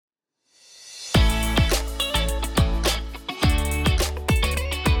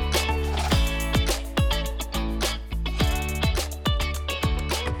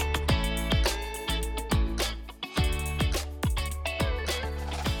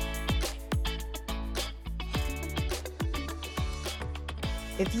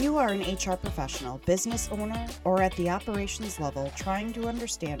If you are an HR professional, business owner, or at the operations level trying to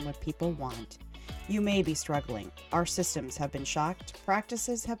understand what people want, you may be struggling. Our systems have been shocked,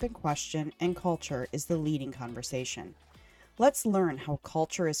 practices have been questioned, and culture is the leading conversation. Let's learn how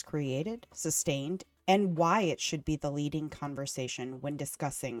culture is created, sustained, and why it should be the leading conversation when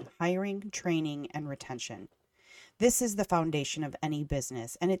discussing hiring, training, and retention. This is the foundation of any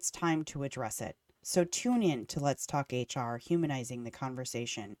business, and it's time to address it. So tune in to Let's Talk HR, humanizing the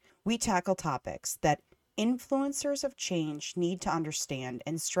conversation. We tackle topics that influencers of change need to understand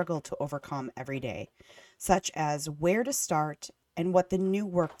and struggle to overcome every day, such as where to start and what the new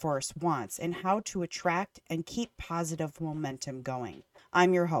workforce wants and how to attract and keep positive momentum going.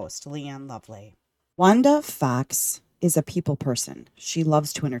 I'm your host, Leighann Lovely. Wanda Fox is a people person. She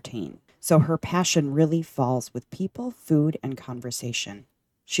loves to entertain. So her passion really falls with people, food, and conversation.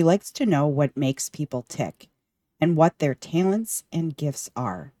 She likes to know what makes people tick and what their talents and gifts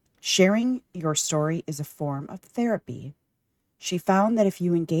are. Sharing your story is a form of therapy. She found that if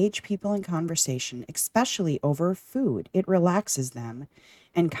you engage people in conversation, especially over food, it relaxes them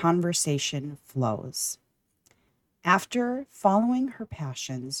and conversation flows. After following her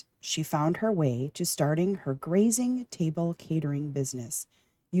passions, she found her way to starting her grazing table catering business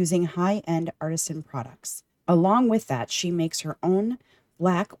using high-end artisan products. Along with that, she makes her own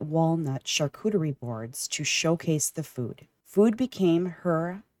black walnut charcuterie boards to showcase the food. Food became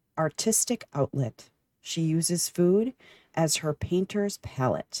her artistic outlet. She uses food as her painter's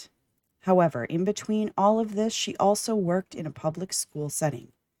palette. However, in between all of this, she also worked in a public school setting.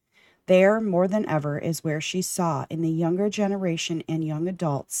 There, more than ever, is where she saw in the younger generation and young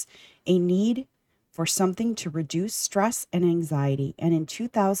adults a need for something to reduce stress and anxiety. And in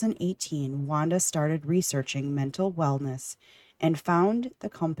 2018, Wanda started researching mental wellness and found the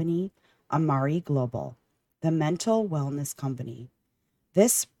company Amari Global, the mental wellness company.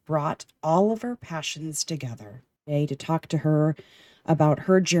 This brought all of her passions together today to talk to her about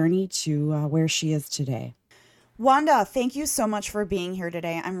her journey to where she is today. Wanda, thank you so much for being here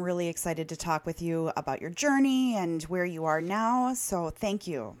today. I'm really excited to talk with you about your journey and where you are now. So thank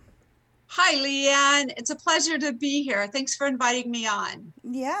you. Hi, Leighann. It's a pleasure to be here. Thanks for inviting me on.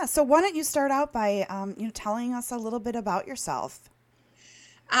 Yeah. So why don't you start out by telling us a little bit about yourself?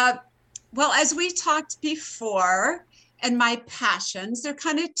 Well, as we talked before, and my passions, they're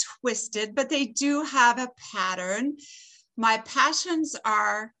kind of twisted, but they do have a pattern. My passions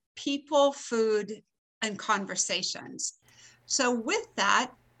are people, food, and conversations. So with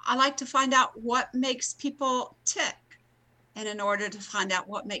that, I like to find out what makes people tick. And in order to find out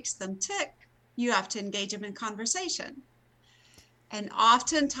what makes them tick, you have to engage them in conversation. And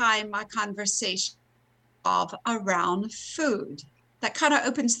oftentimes my conversation revolve around food. That kind of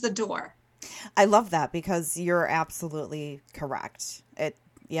opens the door. I love that because you're absolutely correct.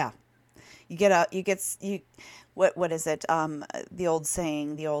 What is it? The old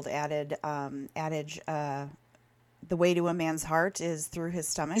saying, the old adage, the way to a man's heart is through his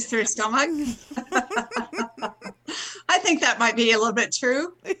stomach. Is through his stomach. I think that might be a little bit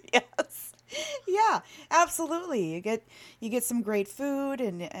true. Yes. Yeah, absolutely. You get some great food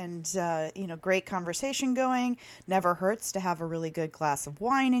and great conversation going. Never hurts to have a really good glass of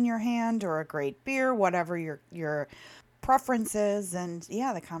wine in your hand or a great beer, whatever your preference is, and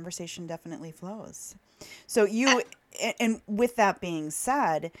yeah, the conversation definitely flows. So and with that being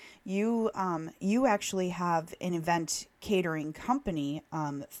said, you actually have an event catering company,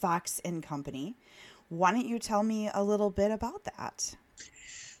 Fox and Company. Why don't you tell me a little bit about that?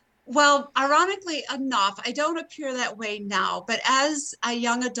 Well, ironically enough, I don't appear that way now, but as a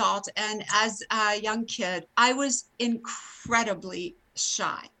young adult and as a young kid, I was incredibly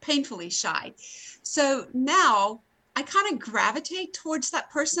shy, painfully shy. So now I kind of gravitate towards that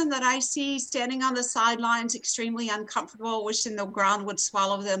person that I see standing on the sidelines, extremely uncomfortable, wishing the ground would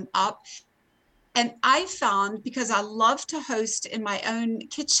swallow them up. And I found, because I love to host in my own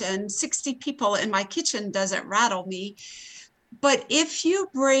kitchen, 60 people in my kitchen doesn't rattle me. But if you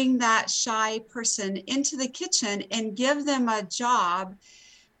bring that shy person into the kitchen and give them a job,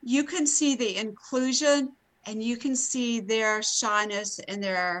 you can see the inclusion and you can see their shyness and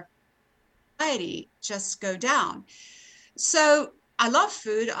their anxiety just go down. So I love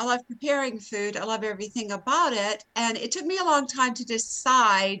food. I love preparing food. I love everything about it. And it took me a long time to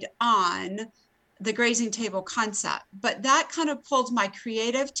decide on the grazing table concept, but that kind of pulled my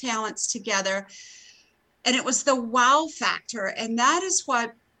creative talents together. And it was the wow factor. And that is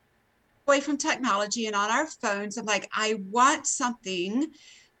what, away from technology and on our phones, I'm like, I want something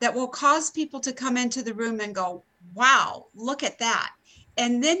that will cause people to come into the room and go, wow, look at that.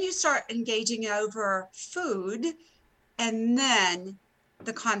 And then you start engaging over food. And then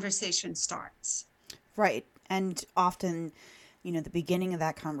the conversation starts. Right. And often, the beginning of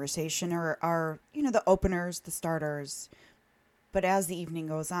that conversation are the openers, the starters. But as the evening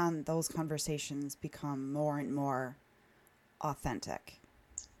goes on, those conversations become more and more authentic.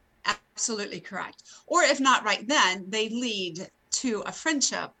 Absolutely correct. Or if not right then, they lead to a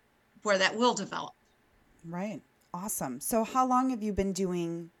friendship where that will develop. Right. Awesome. So how long have you been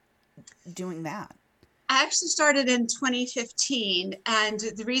doing that? I actually started in 2015, and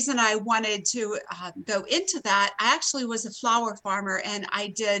the reason I wanted to go into that, I actually was a flower farmer, and I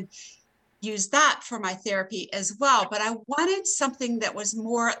did use that for my therapy as well. But I wanted something that was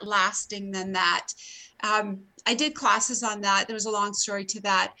more lasting than that. I did classes on that. There was a long story to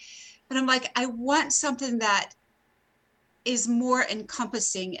that. But I'm like, I want something that is more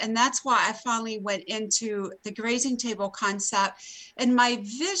encompassing. And that's why I finally went into the grazing table concept. And my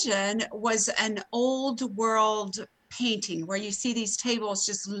vision was an old world painting where you see these tables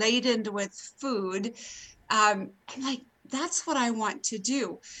just laden with food. And like, that's what I want to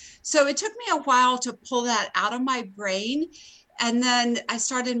do. So it took me a while to pull that out of my brain. And then I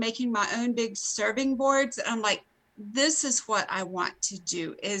started making my own big serving boards. And I'm like, this is what I want to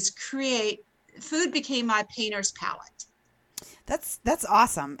do, is create. Food became my painter's palette. That's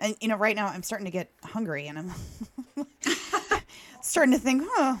awesome. And right now I'm starting to get hungry, and I'm starting to think,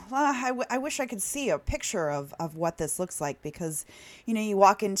 I wish I could see a picture of what this looks like, because, you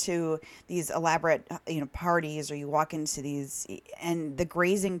walk into these elaborate, parties, or you walk into these, and the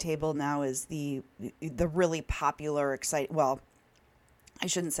grazing table now is the really popular, exciting, well, I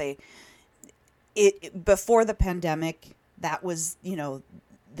shouldn't say it, before the pandemic, that was,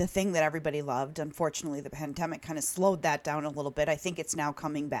 the thing that everybody loved. Unfortunately, the pandemic kind of slowed that down a little bit. I think it's now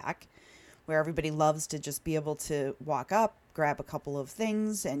coming back, where everybody loves to just be able to walk up, grab a couple of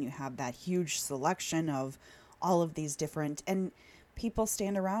things, and you have that huge selection of all of these different, and people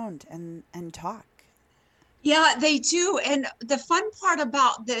stand around and talk. Yeah, they do. And the fun part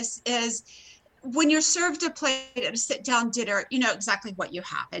about this is when you're served a plate at a sit down dinner, you know exactly what you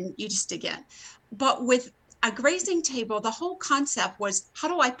have and you just dig in. But with a grazing table, the whole concept was, how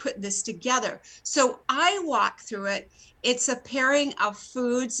do I put this together? So I walk through it. It's a pairing of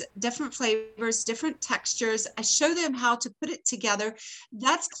foods, different flavors, different textures. I show them how to put it together.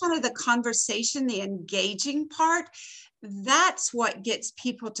 That's kind of the conversation, the engaging part. That's what gets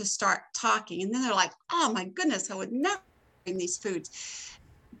people to start talking. And then they're like, oh my goodness, I would never bring these foods.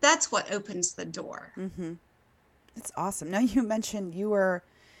 That's what opens the door. Mm-hmm. That's awesome. Now, you mentioned you were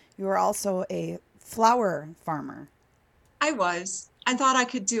also a flower farmer. I was. I thought I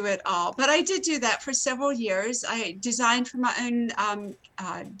could do it all, but I did do that for several years. I designed for my own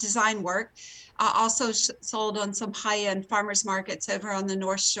design work. I also sold on some high-end farmers markets over on the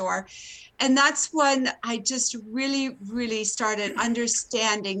North Shore. And that's when I just really, really started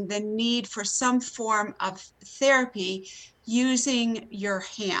understanding the need for some form of therapy using your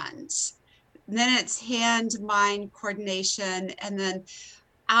hands. And then it's hand-mind coordination. And then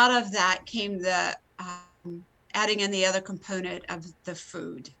out of that came the adding in the other component of the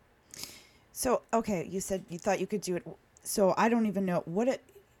food. So, okay, you said you thought you could do it. So I don't even know what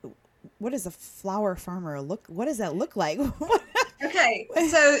does a flower farmer what does that look like? Okay,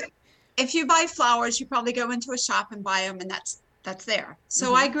 so if you buy flowers, you probably go into a shop and buy them, and that's there. So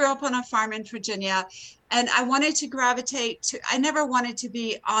mm-hmm. I grew up on a farm in Virginia, and I wanted to gravitate to, I never wanted to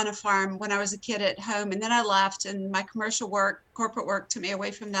be on a farm when I was a kid at home. And then I left, and my commercial work, corporate work took me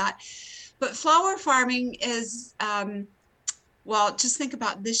away from that. But flower farming is, well, just think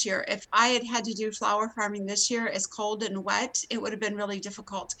about this year. If I had to do flower farming this year as cold and wet, it would have been really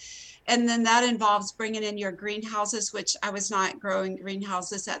difficult. And then that involves bringing in your greenhouses, which I was not growing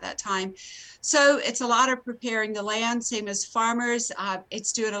greenhouses at that time. So it's a lot of preparing the land, same as farmers.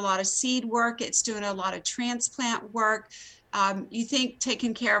 It's doing a lot of seed work. It's doing a lot of transplant work. You think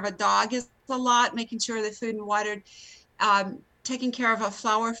taking care of a dog is a lot, making sure the food and watered. Taking care of a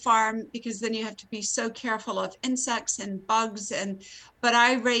flower farm, because then you have to be so careful of insects and bugs, but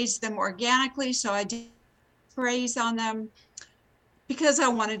I raised them organically, so I did sprays on them because I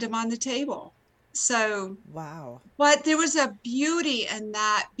wanted them on the table. So wow. But there was a beauty in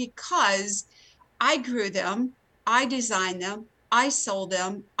that, because I grew them, I designed them, I sold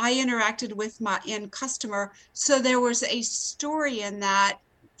them, I interacted with my end customer, so there was a story in that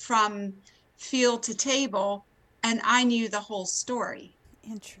from field to table. And I knew the whole story.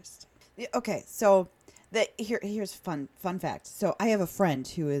 Interesting. Okay, so here's fun fact. So I have a friend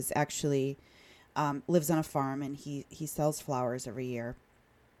who is actually lives on a farm, and he sells flowers every year.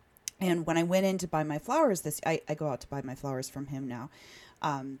 And when I went in to buy my flowers I go out to buy my flowers from him now,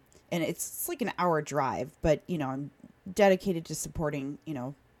 and it's like an hour drive. But I'm dedicated to supporting,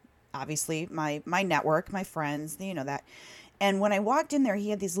 obviously my network, my friends, that. And when I walked in there,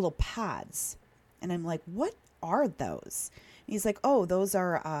 he had these little pods, and I'm like, what are those? And he's like, oh, those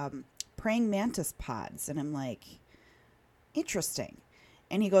are praying mantis pods. And I'm like, interesting.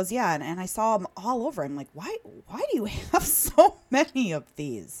 And he goes, yeah. And I saw them all over. I'm like, why do you have so many of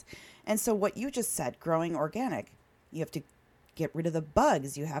these? And so what you just said, growing organic, you have to get rid of the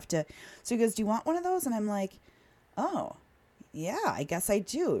bugs. You have to. So he goes, do you want one of those? And I'm like, oh, yeah, I guess I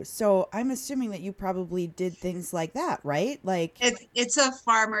do. So I'm assuming that you probably did things like that, right? Like it's a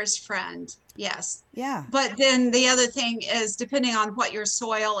farmer's friend. Yes. Yeah. But then the other thing is, depending on what your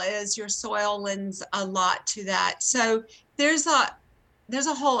soil is, your soil lends a lot to that. So there's a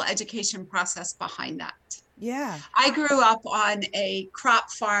whole education process behind that. Yeah. I grew up on a crop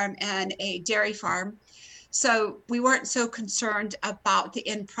farm and a dairy farm. So we weren't so concerned about the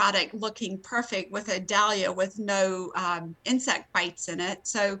end product looking perfect with a dahlia with no insect bites in it.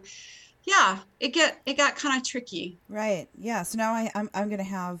 So yeah, it got kind of tricky. Right. Yeah. So now I'm going to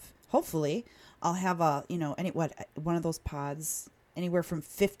have, hopefully I'll have one of those pods, anywhere from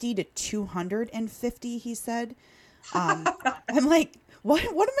 50 to 250, he said. I'm like, what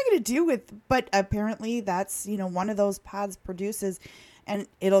am I going to do with, but apparently that's, one of those pods produces, and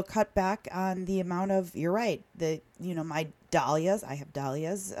it'll cut back on the amount of, you're right, my dahlias, I have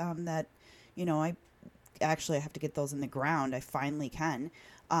dahlias, that, I have to get those in the ground. I finally can,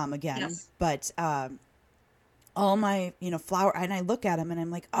 again, yes. But, all my, flower, and I look at them and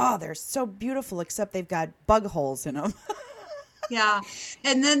I'm like, oh, they're so beautiful, except they've got bug holes in them. Yeah.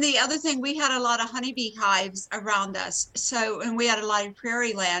 And then the other thing, we had a lot of honeybee hives around us. So, and we had a lot of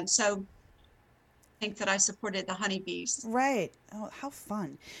prairie land. So I think that I supported the honeybees. Right. Oh, how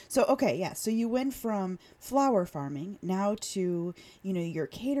fun. So, okay. Yeah. So you went from flower farming now to, your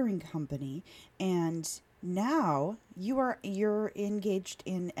catering company, and now you're engaged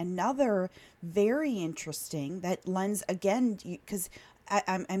in another very interesting that lends again, because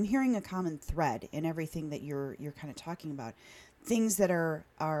I'm hearing a common thread in everything that you're kind of talking about. Things that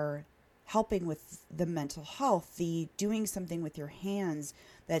are helping with the mental health, the doing something with your hands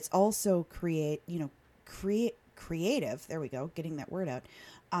that's also creative. There we go, getting that word out.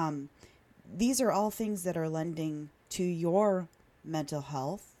 These are all things that are lending to your mental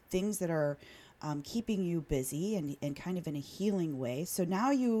health, things that are keeping you busy and kind of in a healing way. So now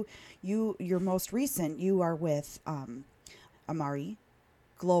your most recent, you are with Amari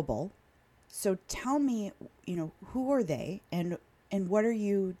Global. So tell me, who are they and what are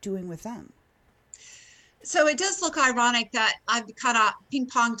you doing with them? So it does look ironic that I've kind of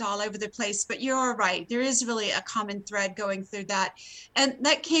ping-ponged all over the place, but you're right. There is really a common thread going through that. And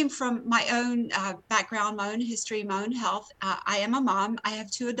that came from my own background, my own history, my own health. I am a mom. I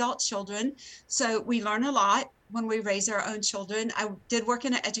have 2 adult children. So we learn a lot when we raise our own children. I did work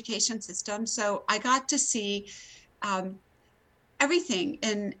in an education system. So I got to see everything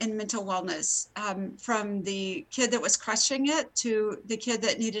in mental wellness, from the kid that was crushing it to the kid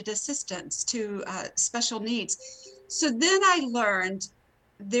that needed assistance to special needs. So then I learned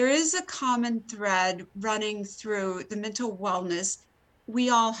there is a common thread running through the mental wellness. We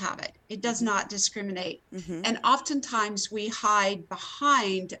all have it. It does not discriminate. Mm-hmm. And oftentimes we hide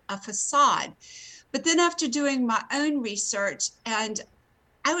behind a facade. But then after doing my own research, and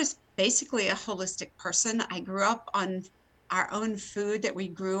I was basically a holistic person. I grew up on our own food that we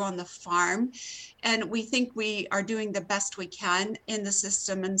grew on the farm. And we think we are doing the best we can in the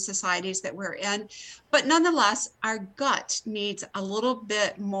system and societies that we're in. But nonetheless, our gut needs a little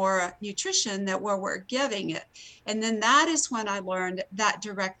bit more nutrition than what we're giving it. And then that is when I learned that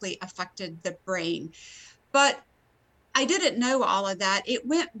directly affected the brain. But I didn't know all of that. It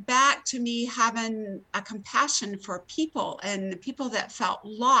went back to me having a compassion for people and people that felt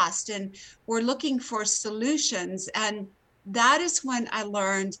lost and were looking for solutions. And that is when I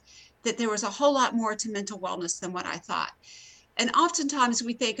learned that there was a whole lot more to mental wellness than what I thought. And oftentimes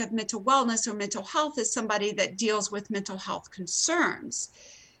we think of mental wellness or mental health as somebody that deals with mental health concerns.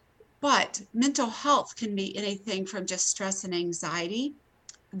 But mental health can be anything from just stress and anxiety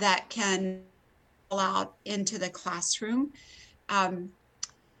that can fall out into the classroom.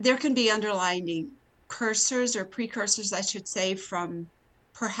 There can be underlying cursors or precursors, I should say, from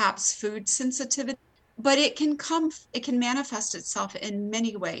perhaps food sensitivity. But it can manifest itself in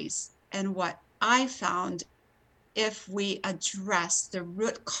many ways. And what I found, if we address the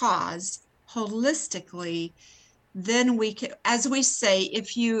root cause holistically, then we can, as we say,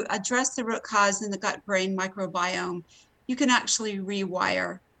 if you address the root cause in the gut-brain microbiome, you can actually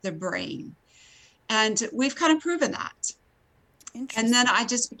rewire the brain. And we've kind of proven that. And then I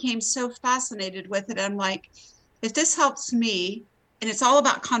just became so fascinated with it. I'm like, if this helps me, and it's all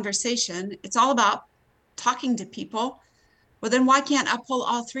about conversation, it's all about talking to people, well, then why can't I pull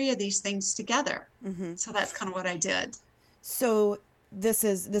all three of these things together? Mm-hmm. So that's kind of what I did. So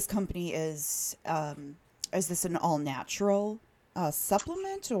this company is this an all natural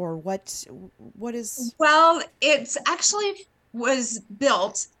supplement, or what is? Well, it's actually was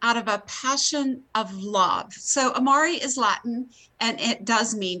built out of a passion of love. So Amari is Latin and it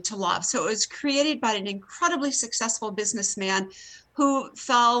does mean to love. So it was created by an incredibly successful businessman who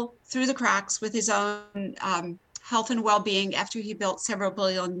fell through the cracks with his own health and well-being after he built several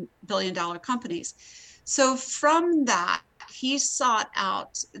billion dollar companies. So from that, he sought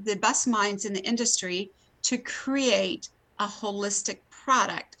out the best minds in the industry to create a holistic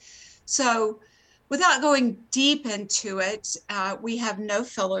product. So without going deep into it, we have no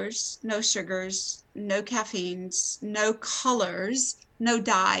fillers, no sugars, no caffeines, no colors, no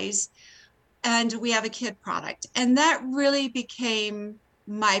dyes, and we have a kid product. And that really became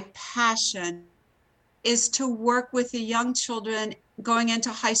my passion, is to work with the young children going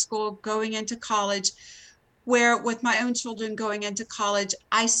into high school, going into college, where with my own children going into college,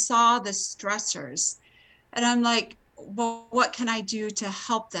 I saw the stressors. And I'm like, well, what can I do to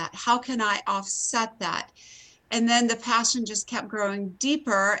help that? How can I offset that? And then the passion just kept growing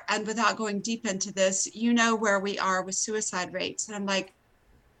deeper. And without going deep into this, you know where we are with suicide rates. And I'm like,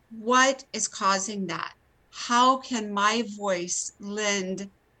 what is causing that? How can my voice lend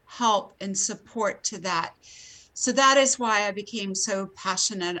help and support to that? So that is why I became so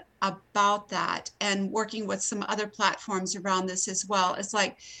passionate about that, and working with some other platforms around this as well. It's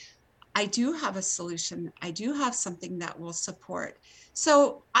like, I do have a solution. I do have something that will support.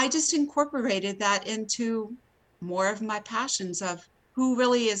 So I just incorporated that into more of my passions of who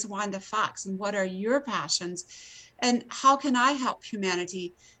really is Wanda Fox and what are your passions and how can I help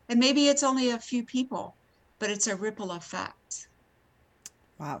humanity? And maybe it's only a few people, but it's a ripple effect.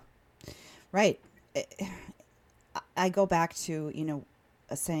 Wow. Right. I go back to,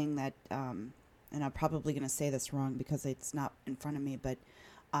 a saying that, and I'm probably going to say this wrong because it's not in front of me, but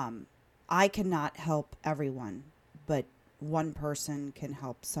I cannot help everyone, but one person can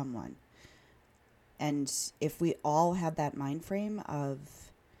help someone. And if we all had that mind frame of,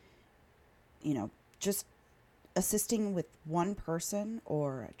 just assisting with one person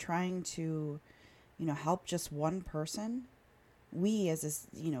or trying to, help just one person, we as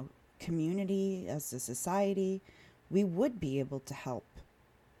a, community, as a society, we would be able to help,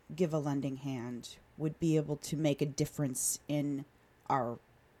 give a lending hand, would be able to make a difference in our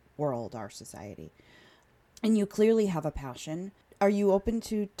world, our society. And you clearly have a passion. Are you open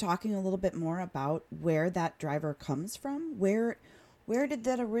to talking a little bit more about where that driver comes from? Where did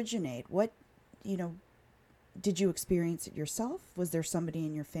that originate? What, did you experience it yourself? Was there somebody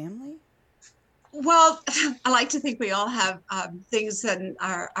in your family? Well, I like to think we all have things in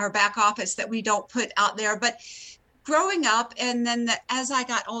our back office that we don't put out there. But growing up, and then as I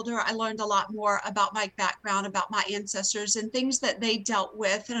got older, I learned a lot more about my background, about my ancestors and things that they dealt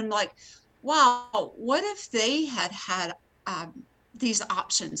with. And I'm like, wow, what if they had had these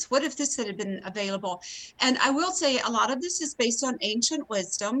options? What if this had been available? And I will say a lot of this is based on ancient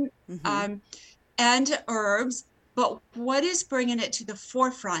wisdom and herbs. But what is bringing it to the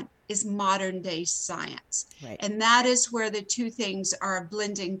forefront is modern day science. Right. And that is where the two things are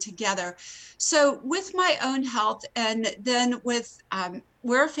blending together. So with my own health, and then with,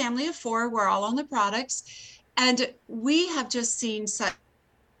 we're a family of four, we're all on the products, and we have just seen such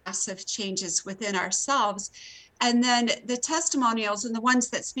massive changes within ourselves. And then the testimonials and the ones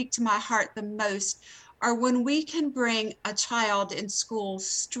that speak to my heart the most are when we can bring a child in school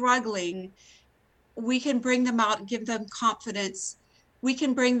struggling, we can bring them out and give them confidence. We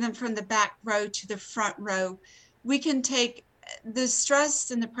can bring them from the back row to the front row. We can take the stress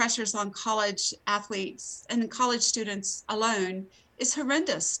and the pressures on college athletes and college students alone is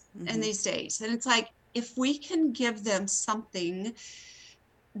horrendous in these days. And it's like, if we can give them something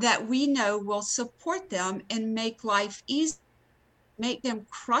that we know will support them and make life easy, make them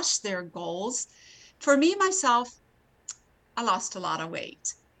crush their goals. For me, myself, I lost a lot of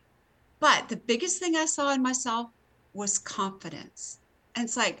weight. But the biggest thing I saw in myself was confidence. And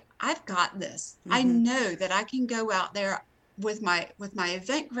it's like, I've got this. I know that I can go out there with my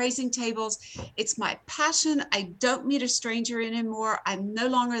event grazing tables. It's my passion. I don't meet a stranger anymore. I'm no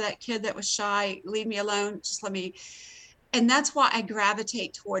longer that kid that was shy. Leave me alone. Just let me. And that's why I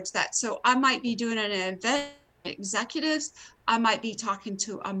gravitate towards that. So I might be doing an event executives. I might be talking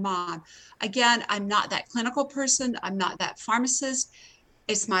to a mom. Again, I'm not that clinical person. I'm not that pharmacist.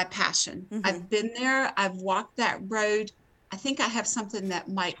 It's my passion. I've been there. I've walked that road. I think I have something that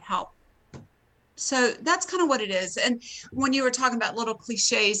might help So that's kind of what it is. And when you were talking about little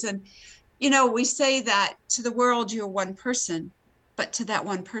cliches, and, we say that to the world, you're one person, but to that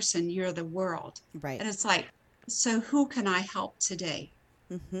one person, you're the world. Right. And it's like, so who can I help today?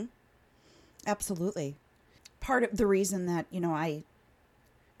 Mm-hmm. Absolutely. Part of the reason that, I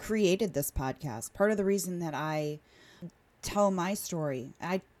created this podcast, part of the reason that I tell my story,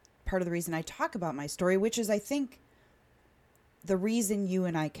 part of the reason I talk about my story, which is, I think, the reason you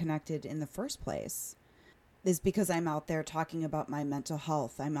and I connected in the first place, is because I'm out there talking about my mental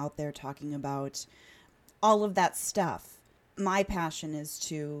health. I'm out there talking about all of that stuff. My passion is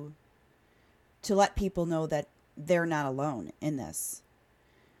to let people know that they're not alone in this.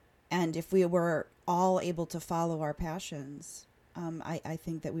 And if we were all able to follow our passions, I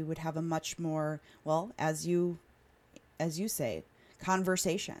think that we would have a much more, well, as you say,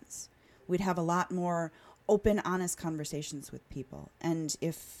 conversations. We'd have a lot more open, honest conversations with people. And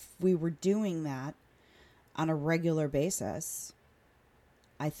if we were doing that on a regular basis,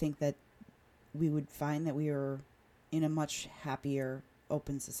 I think that we would find that we are in a much happier,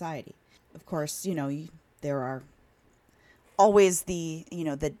 open society. Of course, there are always the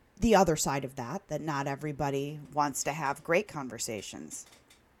other side of that not everybody wants to have great conversations.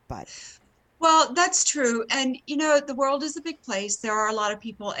 But well, that's true. And, the world is a big place. There are a lot of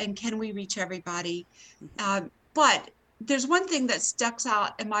people, and can we reach everybody? But there's one thing that sticks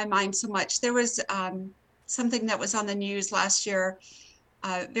out in my mind so much. There was something that was on the news last year,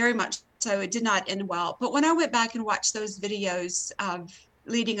 very much so. It did not end well. But when I went back and watched those videos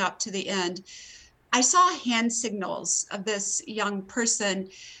leading up to the end, I saw hand signals of this young person,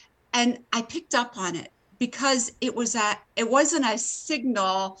 and I picked up on it because it wasn't a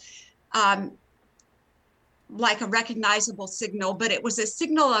signal like a recognizable signal, but it was a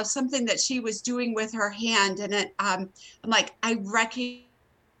signal of something that she was doing with her hand. And I'm like, I recognize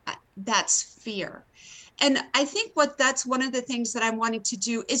that's fear. And I think that's one of the things that I'm wanting to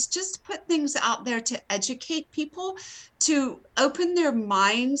do is just put things out there to educate people, to open their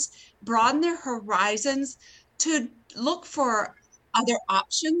minds, broaden their horizons, to look for other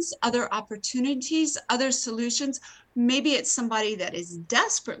options, other opportunities, other solutions. Maybe it's somebody that is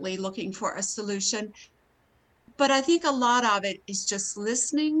desperately looking for a solution. But I think a lot of it is just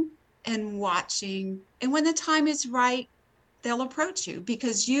listening and watching. And when the time is right, they'll approach you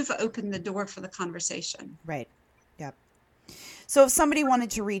because you've opened the door for the conversation. Right. Yep. So if somebody wanted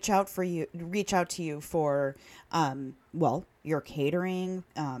to reach out to you for, your catering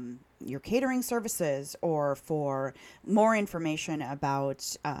services, or for more information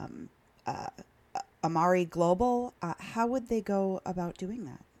about Amari Global, how would they go about doing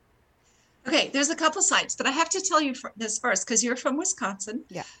that? Okay, there's a couple sites, but I have to tell you this first because you're from Wisconsin.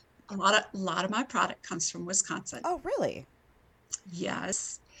 Yeah. A lot of my product comes from Wisconsin. Oh, really?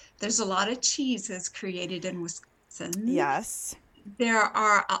 Yes. There's a lot of cheeses created in Wisconsin. Yes. There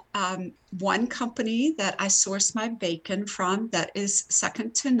are one company that I source my bacon from that is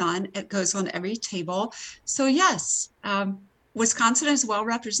second to none. It goes on every table. So yes, Wisconsin is well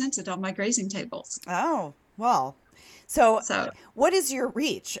represented on my grazing tables. Oh, well. So what is your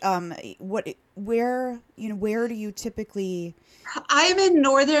reach? Where do you typically? I'm in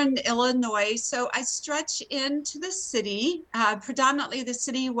northern Illinois, so I stretch into the city. Predominantly, the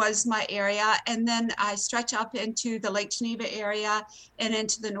city was my area, and then I stretch up into the Lake Geneva area and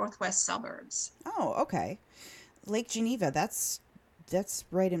into the northwest suburbs. Oh, okay. Lake Geneva, that's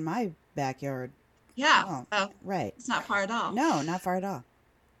right in my backyard. Yeah. Oh, well, right. It's not far at all. No, not far at all.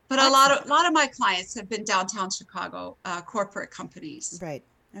 But a lot of my clients have been downtown Chicago, corporate companies. Right.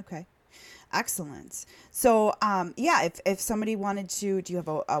 Okay. Excellent. So, if somebody wanted to, do you have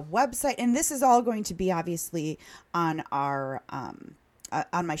a website? And this is all going to be obviously on our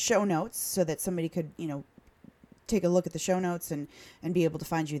on my show notes, so that somebody could take a look at the show notes and be able to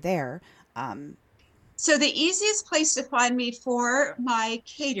find you there. So the easiest place to find me for my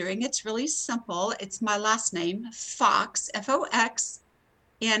catering, it's really simple. It's my last name, Fox, Fox,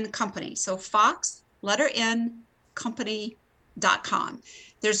 and company. So Fox, letter N, company.com.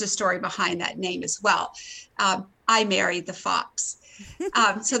 There's a story behind that name as well. I married the fox.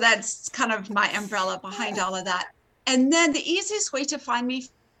 So that's kind of my umbrella behind all of that. And then the easiest way to find me,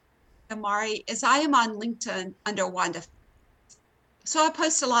 Amari, is I am on LinkedIn under Wanda. So I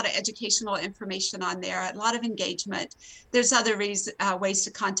post a lot of educational information on there, a lot of engagement. There's other ways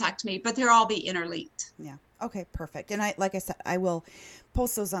to contact me, but they'll all be interlinked. Yeah. Okay, perfect. And like I said, I will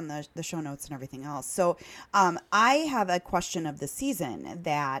post those on the show notes and everything else. So I have a question of the season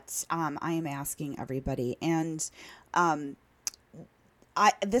that I am asking everybody. And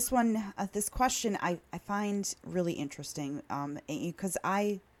this question I find really interesting because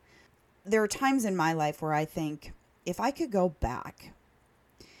there are times in my life where I think, if I could go back,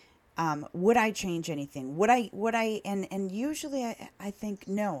 would I change anything? And usually I think,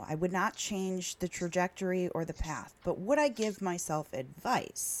 no, I would not change the trajectory or the path, but would I give myself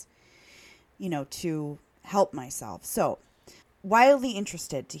advice, to help myself? So, wildly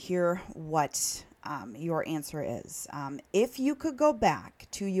interested to hear what your answer is. If you could go back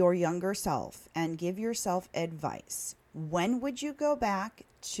to your younger self and give yourself advice, when would you go back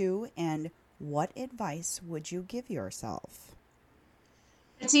to, and what advice would you give yourself?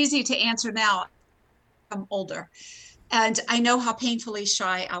 It's easy to answer now. I'm older and I know how painfully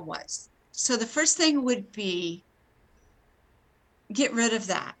shy I was. So the first thing would be get rid of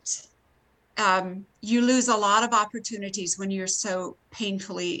that. You lose a lot of opportunities when you're so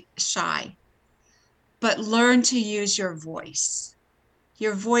painfully shy, but learn to use your voice.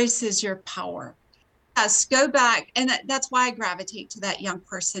 Your voice is your power. Yes, go back. And that's why I gravitate to that young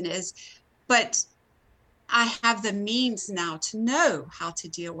person but I have the means now to know how to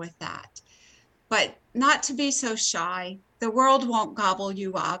deal with that, but not to be so shy. The world won't gobble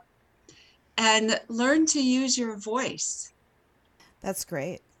you up, and learn to use your voice. That's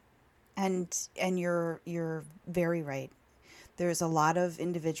great. And you're very right. There's a lot of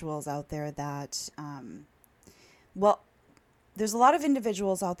individuals out there that well, there's a lot of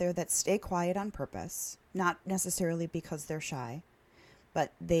individuals out there that stay quiet on purpose, not necessarily because they're shy,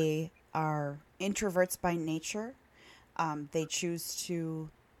 but they are introverts by nature. They choose to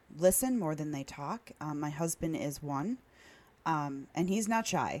listen more than they talk. My husband is one, and he's not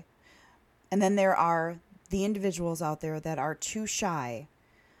shy. And then there are the individuals out there that are too shy.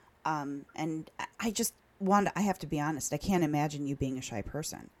 And Wanda, I have to be honest, I can't imagine you being a shy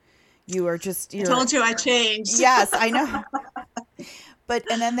person. I told you I changed. Yes, I know.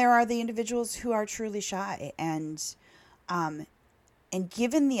 And then there are the individuals who are truly shy, and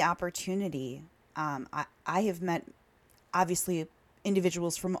given the opportunity, I have met, obviously,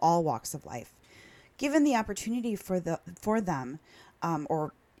 individuals from all walks of life. Given the opportunity for them,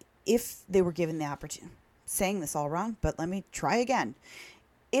 or if they were given the opportunity, saying this all wrong, but let me try again.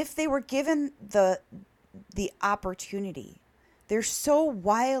 If they were given the opportunity, they're so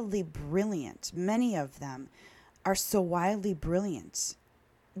wildly brilliant. Many of them are so wildly brilliant.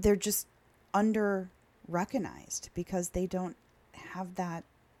 They're just under-recognized because they don't have that.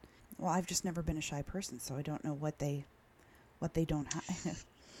 Well, I've just never been a shy person, so I don't know what they don't have.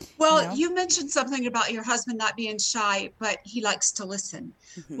 Well, you mentioned something about your husband not being shy, but he likes to listen.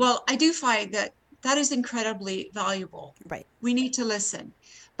 Mm-hmm. Well, I do find that is incredibly valuable. Right. We need to listen.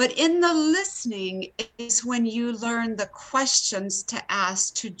 But in the listening is when you learn the questions to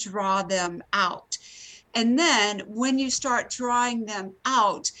ask to draw them out. And then when you start drawing them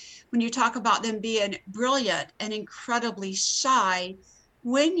out, when you talk about them being brilliant and incredibly shy,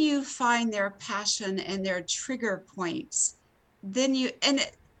 when you find their passion and their trigger points, then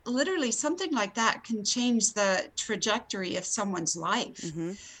literally something like that can change the trajectory of someone's life.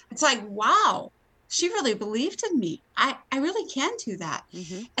 Mm-hmm. It's like, wow, she really believed in me. I really can do that.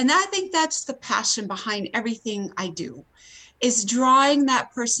 Mm-hmm. And I think that's the passion behind everything I do, is drawing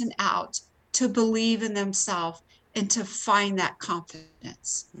that person out to believe in themselves and to find that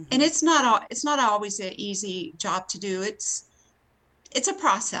confidence. Mm-hmm. And it's not always an easy job to do. It's a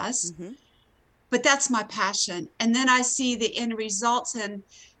process, mm-hmm. But that's my passion. And then I see the end results, and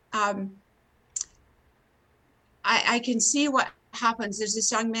I can see what happens. There's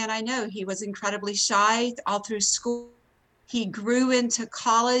this young man I know. He was incredibly shy all through school. He grew into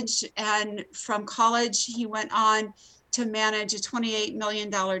college, and from college, he went on to manage a $28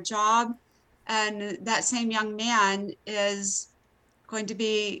 million job. And that same young man is going to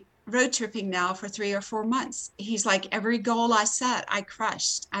be road tripping now for 3 or 4 months. He's like, every goal I set, I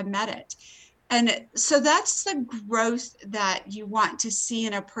crushed, I met it. And so that's the growth that you want to see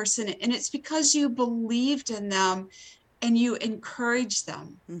in a person. And it's because you believed in them and you encouraged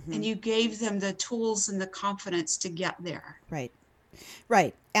them, mm-hmm. and you gave them the tools and the confidence to get there. Right.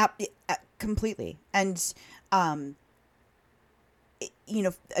 Completely. And,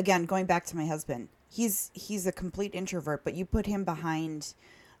 again, going back to my husband, he's a complete introvert, but you put him behind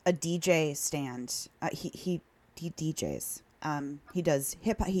a DJ stand. He DJs. He does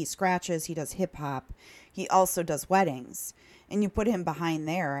he scratches, he does hip hop. He also does weddings, and you put him behind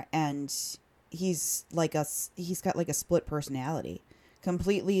there, and he's got like a split personality,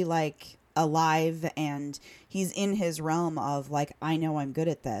 completely like alive, and he's in his realm of like, I know I'm good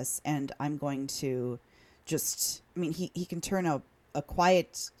at this, and I'm going to he can turn a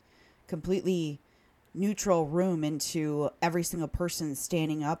quiet, completely neutral room into every single person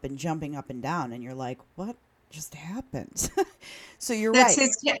standing up and jumping up and down, and you're like, what just happened. So you're That's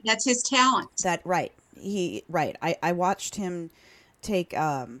right. that's his talent. I watched him take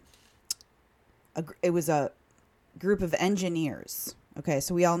it was a group of engineers. Okay,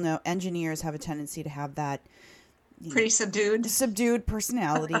 so we all know engineers have a tendency to have that Pretty subdued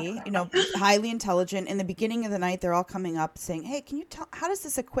personality, highly intelligent. In the beginning of the night, they're all coming up saying, "Hey, can you tell, how does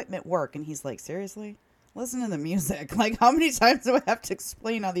this equipment work?" And he's like, "Seriously? Listen to the music. Like, how many times do I have to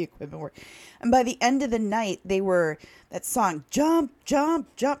explain how the equipment works?" And by the end of the night, that song, "Jump,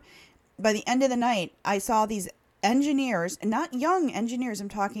 Jump, Jump." By the end of the night, I saw these engineers, and not young engineers. I'm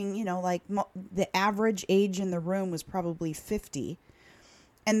talking, like the average age in the room was probably 50.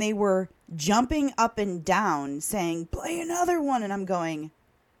 And they were jumping up and down saying, "Play another one." And I'm going,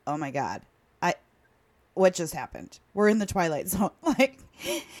 "Oh my God, what just happened? We're in the Twilight Zone." Like,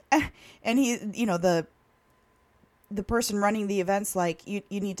 and he, the person running the event's like, you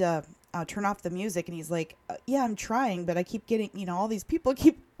need to turn off the music. And he's like, "Yeah, I'm trying, but I keep getting, all these people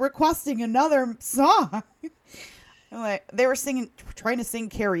keep requesting another song." Like, they were trying to sing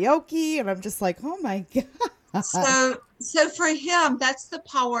karaoke. And I'm just like, oh my God. So for him, that's the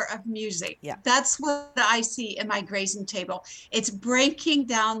power of music. Yeah. That's what I see in my grazing table. It's breaking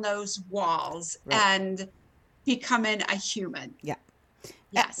down those walls and becoming a human. Yeah.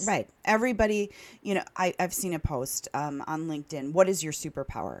 Yes. Right. Everybody, I've seen a post on LinkedIn. What is your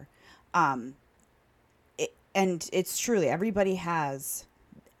superpower? And it's truly,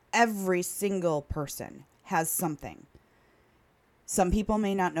 every single person has something. Some people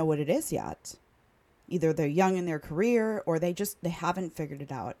may not know what it is yet. Either they're young in their career or they haven't figured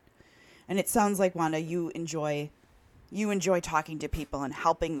it out. And it sounds like, Wanda, you enjoy talking to people and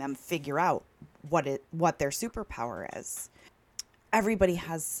helping them figure out what their superpower is. Everybody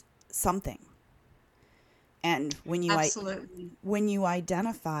has something. And when you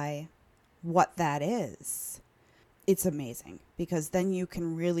identify what that is, it's amazing, because then you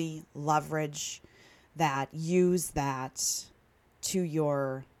can really leverage that, use that to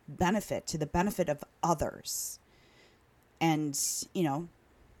your benefit, to the benefit of others. And it's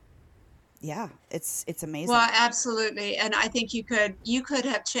amazing. Well, absolutely. And I think you could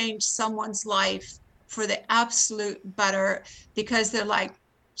have changed someone's life for the absolute better, because they're like,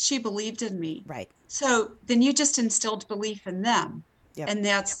 she believed in me. Right. So then you just instilled belief in them. Yep. And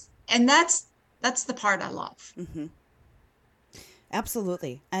that's the part I love. Mm-hmm.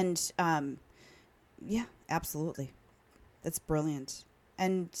 Absolutely. And absolutely. That's brilliant.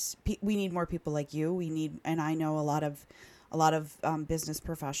 And we need more people like you. And I know a lot of business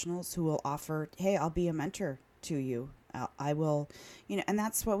professionals who will offer, "Hey, I'll be a mentor to you. I will," and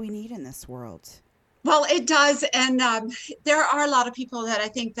that's what we need in this world. Well, it does. And there are a lot of people that I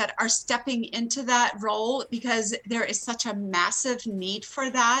think that are stepping into that role, because there is such a massive need for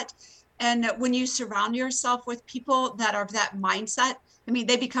that. And when you surround yourself with people that are of that mindset, I mean,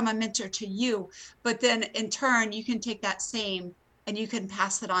 they become a mentor to you, but then in turn, you can take that same and you can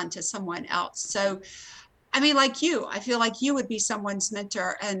pass it on to someone else. So, I mean, like you, I feel like you would be someone's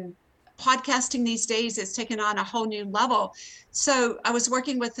mentor, and podcasting these days is taking on a whole new level. So I was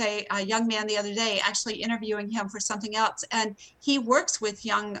working with a young man the other day, actually interviewing him for something else. And he works with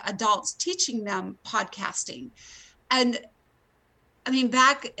young adults, teaching them podcasting. And I mean,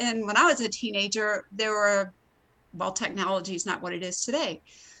 when I was a teenager, technology is not what it is today.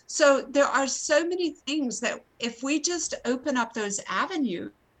 So there are so many things that if we just open up those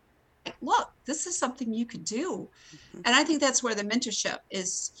avenues, like, look, this is something you could do. Mm-hmm. And I think that's where the mentorship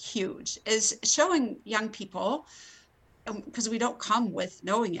is huge, is showing young people, because we don't come with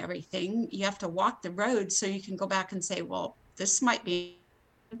knowing everything. You have to walk the road so you can go back and say, well, this might be.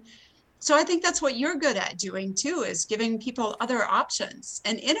 So I think that's what you're good at doing too, is giving people other options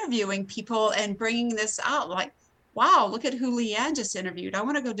and interviewing people and bringing this out. Like, wow, look at who Leighann just interviewed. I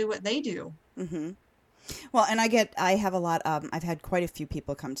want to go do what they do. Mm-hmm. Well, and I have a lot, I've had quite a few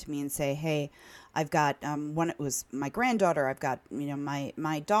people come to me and say, "Hey, I've got, it was my granddaughter, I've got,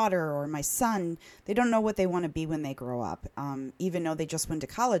 my daughter or my son, they don't know what they want to be when they grow up. Even though they just went to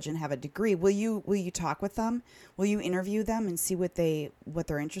college and have a degree. Will you talk with them? Will you interview them and see what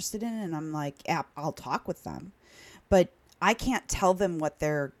they're interested in?" And I'm like, "Yeah, I'll talk with them, but I can't tell them what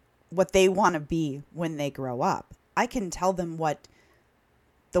they want to be when they grow up. I can tell them what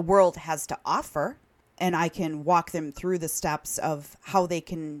the world has to offer, and I can walk them through the steps of how they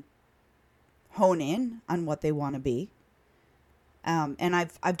can hone in on what they want to be." And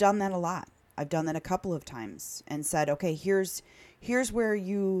I've done that a lot. I've done that a couple of times and said, "Okay, here's where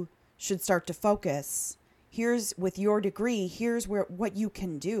you should start to focus. Here's, with your degree, here's what you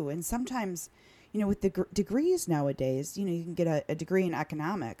can do." And sometimes, with the degrees nowadays, you can get a degree in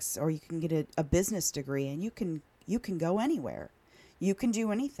economics, or you can get a business degree, and you can go anywhere. You can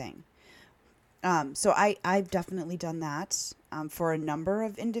do anything. So I've definitely done that for a number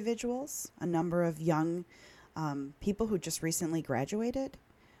of individuals, a number of young people who just recently graduated.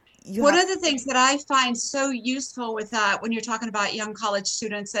 One of the things that I find so useful with that when you're talking about young college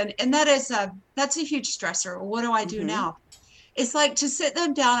students, and that's a huge stressor. What do I do now? It's like to sit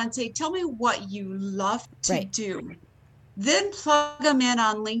them down and say, tell me what you love to do. Then plug them in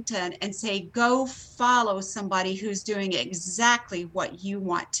on LinkedIn and say, go follow somebody who's doing exactly what you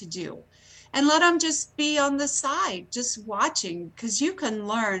want to do. And let them just be on the side, just watching, because you can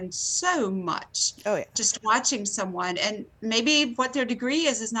learn so much just watching someone. And maybe what their degree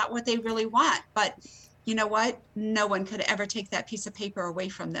is not what they really want. But you know what? No one could ever take that piece of paper away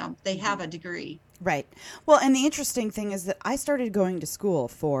from them. They have a degree. Right. Well, and the interesting thing is that I started going to school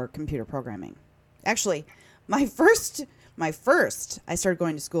for computer programming. Actually, my first, I started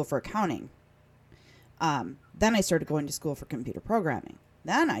going to school for accounting. Then I started going to school for computer programming.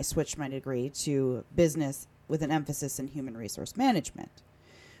 Then I switched my degree to business with an emphasis in human resource management.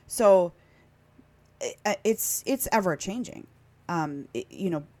 So it's ever changing.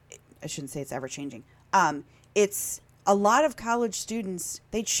 I shouldn't say it's ever changing. It's a lot of college students,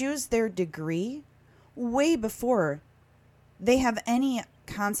 they choose their degree way before they have any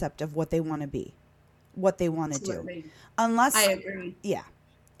concept of what they want to be, what they want to do. Unless I agree. Yeah.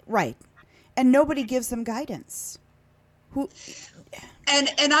 Right. And nobody gives them guidance.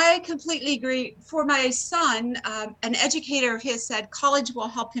 And I completely agree. For my son, an educator of his said college will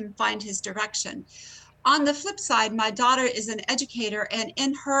help him find his direction. On the flip side, my daughter is an educator, and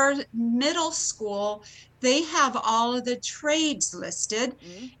in her middle school, they have all of the trades listed,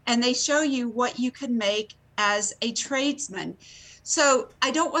 and they show you what you can make as a tradesman. So I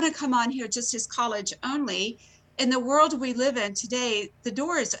don't want to come on here just as college only. In the world we live in today, the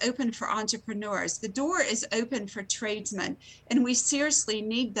door is open for entrepreneurs. The door is open for tradesmen, and we seriously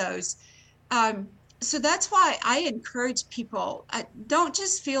need those. So that's why I encourage people, don't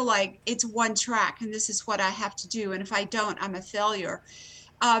just feel like it's one track and this is what I have to do. And if I don't, I'm a failure.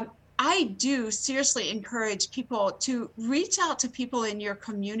 I do seriously encourage people to reach out to people in your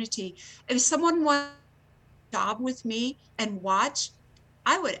community. If someone wants a job with me and watch,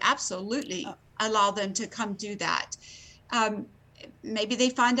 I would absolutely allow them to come do that. Maybe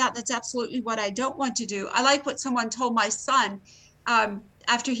they find out that's absolutely what I don't want to do. I like what someone told my son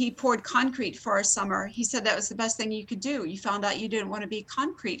after he poured concrete for a summer. He said that was the best thing you could do. You found out you didn't want to be a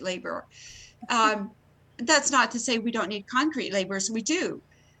concrete laborer. That's not to say we don't need concrete laborers. We do.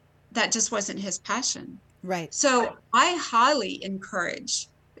 That just wasn't his passion. Right. So I highly encourage,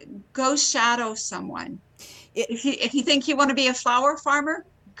 go shadow someone. If you think you want to be a flower farmer,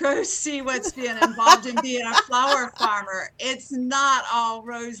 go see what's being involved in being a flower farmer. It's not all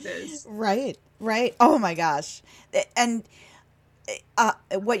roses. Right. Oh my gosh. And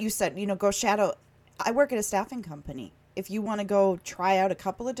what you said, go shadow. I work at a staffing company. If you want to go try out a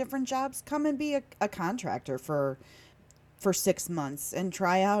couple of different jobs, come and be a contractor for 6 months and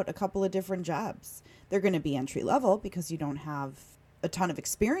try out a couple of different jobs. They're going to be entry level because you don't have a ton of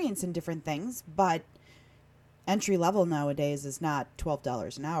experience in different things, but entry level nowadays is not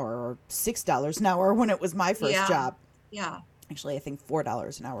 $12 an hour or $6 an hour when it was my first job. Yeah. Actually, I think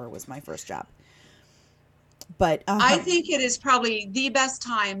 $4 an hour was my first job. But I think it is probably the best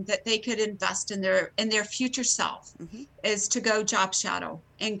time that they could invest in their future self is to go job shadow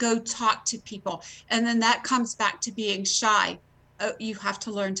and go talk to people. And then that comes back to being shy. You have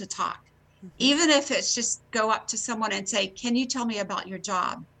to learn to talk. Even if it's just go up to someone and say, can you tell me about your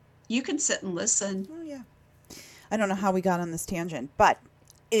job? You can sit and listen. Oh, yeah. I don't know how we got on this tangent, but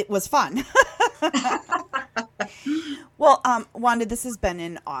it was fun. Well, Wanda, this has been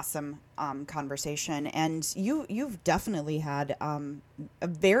an awesome conversation, and you've definitely had a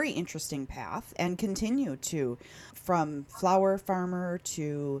very interesting path and continue to, from flower farmer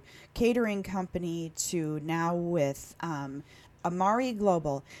to catering company to now with Amari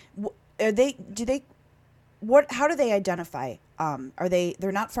Global. How do they identify?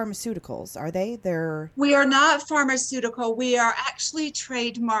 They're not pharmaceuticals, are they? We are not pharmaceutical. We are actually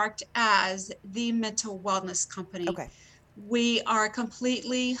trademarked as the mental wellness company. Okay. We are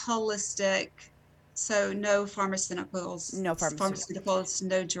completely holistic. So no pharmaceuticals,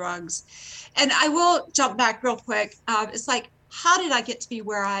 no drugs. And I will jump back real quick. It's like, how did I get to be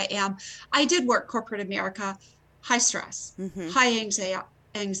where I am? I did work corporate America, high stress, high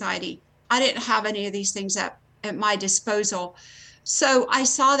anxiety. I didn't have any of these things at my disposal. So I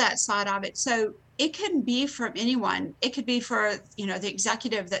saw that side of it. So it can be from anyone. It could be for, the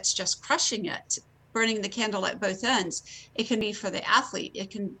executive that's just crushing it, burning the candle at both ends. It can be for the athlete.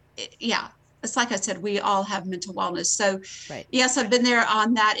 Yeah. It's like I said, we all have mental wellness. So Right. yes, I've been there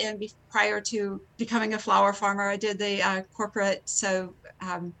on that end prior to becoming a flower farmer. I did the corporate. So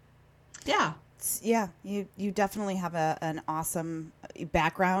yeah. Yeah, you definitely have an awesome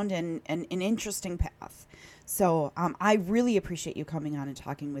background and an interesting path. So I really appreciate you coming on and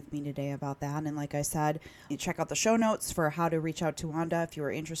talking with me today about that. And like I said, you check out the show notes for how to reach out to Wanda if you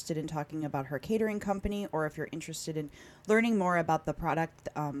are interested in talking about her catering company, or if you're interested in learning more about the product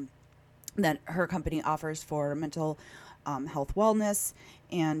that her company offers for mental health wellness.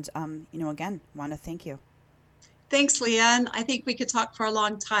 And, again, Wanda, thank you. Thanks, Leighann. I think we could talk for a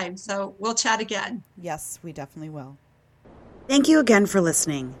long time, so we'll chat again. Yes, we definitely will. Thank you again for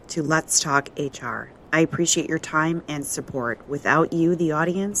listening to Let's Talk HR. I appreciate your time and support. Without you, the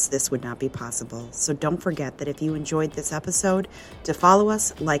audience, this would not be possible. So don't forget that if you enjoyed this episode, to follow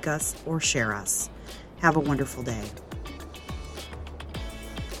us, like us, or share us. Have a wonderful day.